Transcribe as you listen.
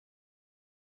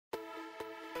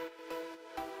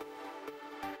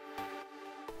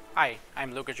Hi,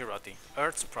 I'm Luca Girotti,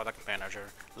 Hertz Product Manager,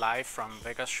 live from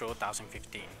Vegas Show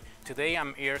 2015. Today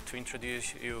I'm here to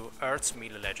introduce you Hertz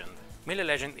Mille Legend. Mille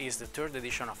Legend is the third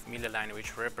edition of Mille line,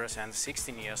 which represents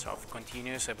 16 years of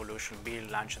continuous evolution being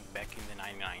launched back in the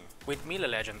 99. With Mille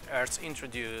Legend, Hertz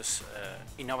introduced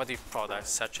innovative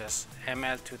products such as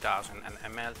ML2000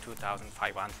 and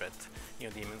ML2500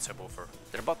 neodymium subwoofer.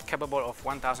 They're both capable of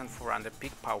 1400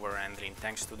 peak power handling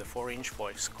thanks to the 4-inch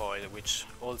voice coil, which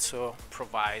also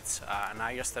provides an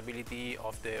higher stability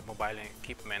of the mobile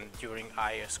equipment during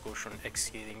high excursion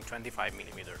exceeding 25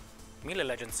 mm. Mille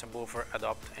Legend subwoofer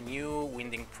adopt a new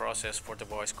winding process for the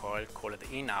voice coil called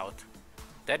in-out.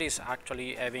 That is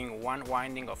actually having one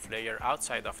winding of layer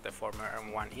outside of the former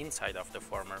and one inside of the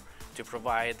former to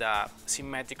provide a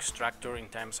symmetric structure in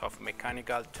terms of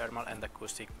mechanical, thermal and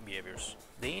acoustic behaviors.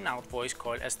 The in-out voice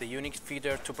coil has the unique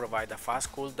feature to provide a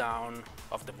fast cool down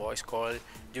of the voice coil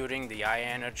during the high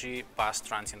energy fast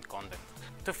transient content.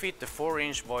 To fit the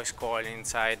 4-inch voice coil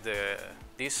inside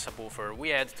this subwoofer, we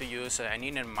had to use an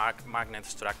inner magnet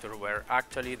structure where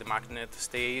actually the magnet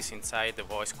stays inside the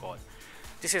voice coil.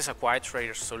 This is a quite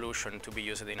rare solution to be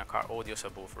used in a car audio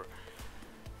subwoofer.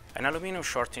 An aluminum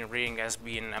shorting ring has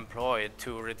been employed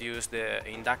to reduce the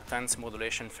inductance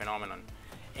modulation phenomenon,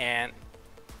 and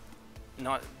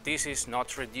this is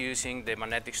not reducing the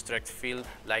magnetic strength field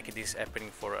like it is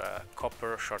happening for a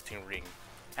copper shorting ring.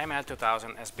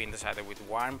 ML2000 has been decided with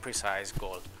one precise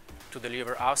goal: to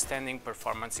deliver outstanding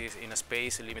performances in a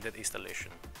space-limited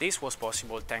installation. This was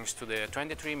possible thanks to the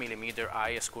 23 mm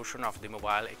high excursion of the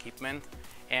mobile equipment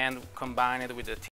and combined with the